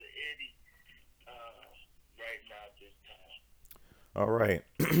All right.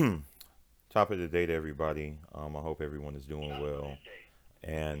 Top of the day to everybody. I hope everyone is doing well.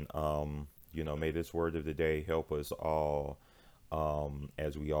 And, may this word of the day help us all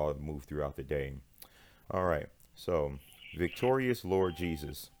as we all move throughout the day. All right. So, victorious Lord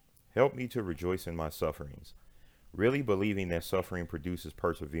Jesus, help me to rejoice in my sufferings, really believing that suffering produces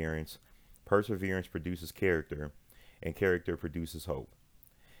perseverance, perseverance produces character, and character produces hope.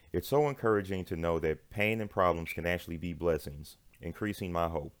 It's so encouraging to know that pain and problems can actually be blessings, increasing my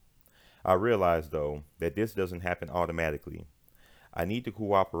hope. I realize, though, that this doesn't happen automatically. I need to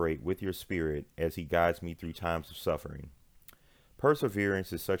cooperate with your spirit as he guides me through times of suffering.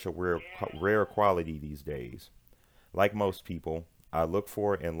 Perseverance is such a rare quality these days. Like most people, I look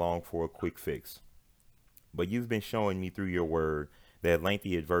for and long for a quick fix. But you've been showing me through your word that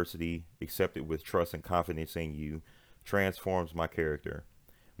lengthy adversity, accepted with trust and confidence in you, transforms my character,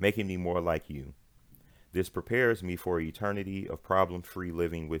 making me more like you. This prepares me for eternity of problem free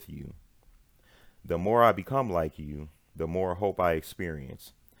living with you. The more I become like you, the more hope I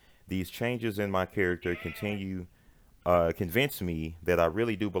experience. These changes in my character continue convince me that I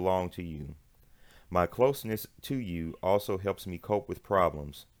really do belong to you. My closeness to you also helps me cope with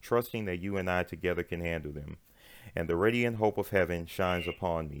problems, trusting that you and I together can handle them. And the radiant hope of heaven shines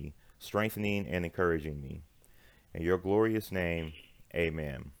upon me, strengthening and encouraging me. In your glorious name,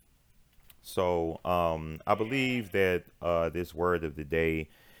 amen. So I believe that this word of the day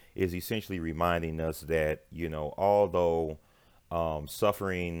is essentially reminding us that, although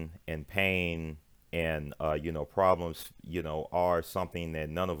suffering and pain and, problems, are something that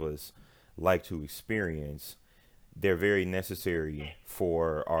none of us like to experience, they're very necessary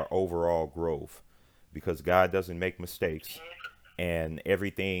for our overall growth because God doesn't make mistakes, and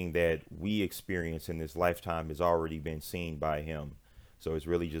everything that we experience in this lifetime has already been seen by Him. So it's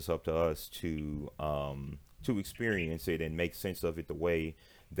really just up to us to experience it and make sense of it the way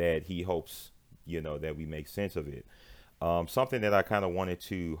that He hopes, that we make sense of it. Something that I kind of wanted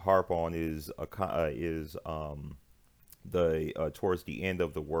to harp on is the towards the end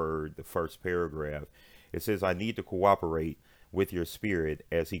of the word, the first paragraph. It says, "I need to cooperate with your spirit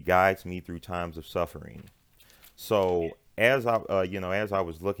as He guides me through times of suffering." So as I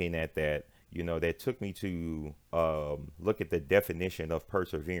was looking at that, that took me to look at the definition of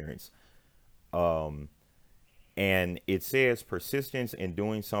perseverance. Um, and it says persistence in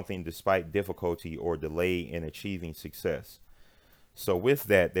doing something despite difficulty or delay in achieving success. So with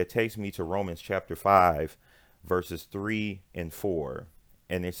that, that takes me to Romans chapter 5, verses 3 and 4.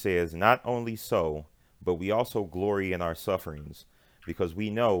 And it says, "Not only so, but we also glory in our sufferings, because we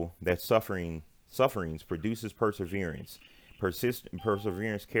know that sufferings produces perseverance,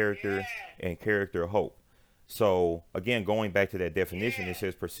 perseverance character, and character hope." So again, going back to that definition, it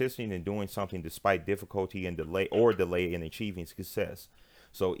says persisting in doing something despite difficulty and delay in achieving success.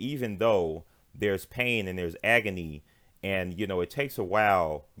 So even though there's pain and there's agony, and it takes a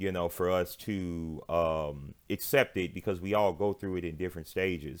while, for us to accept it because we all go through it in different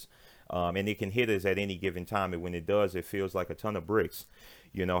stages, and it can hit us at any given time. And when it does, it feels like a ton of bricks.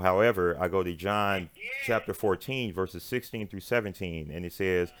 However, I go to John chapter 14, verses 16 through 17, and it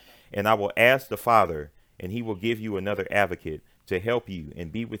says, "And I will ask the Father, and he will give you another advocate to help you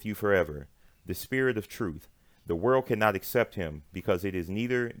and be with you forever, the Spirit of truth. The world cannot accept him because it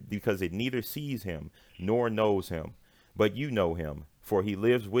neither sees him nor knows him, but you know him, for he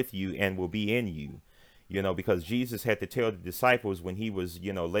lives with you and will be in you." Because Jesus had to tell the disciples when he was,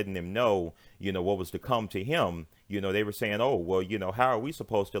 letting them know, what was to come to him. They were saying, "Oh, well, how are we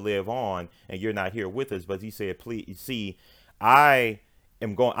supposed to live on and you're not here with us?" But he said, "Please see, I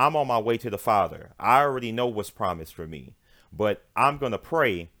I'm on my way to the Father. I already know what's promised for me, but I'm going to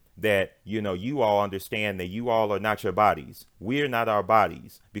pray that, you all understand that you all are not your bodies. We're not our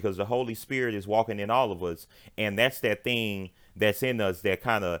bodies, because the Holy Spirit is walking in all of us, and that's that thing that's in us that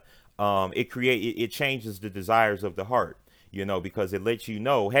kind of it changes the desires of the heart, because it lets you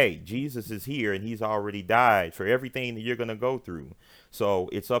know, hey, Jesus is here and he's already died for everything that you're going to go through. So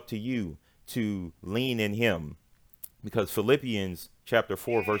it's up to you to lean in him, because Philippians chapter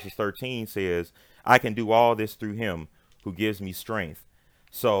 4 verses 13 says, "I can do all this through him who gives me strength."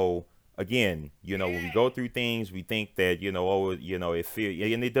 So again, when we go through things, we think that, oh, it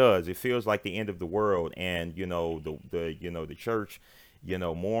feel and it does. It feels like the end of the world, and the church,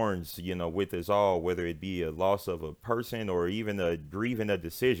 mourns, with us all, whether it be a loss of a person or even a grieving a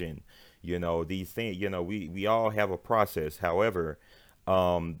decision. These things, we all have a process. However,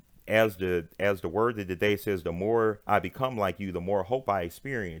 as the word of the day says, the more I become like you, the more hope I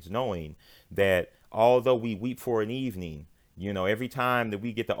experience, knowing that although we weep for an evening, every time that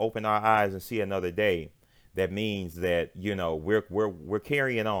we get to open our eyes and see another day, that means that, you know, we're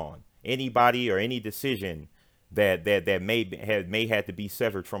carrying on. Anybody or any decision that may have to be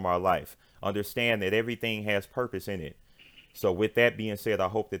severed from our life, understand that everything has purpose in it. So with that being said, I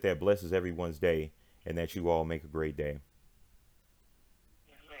hope that blesses everyone's day, and that you all make a great day.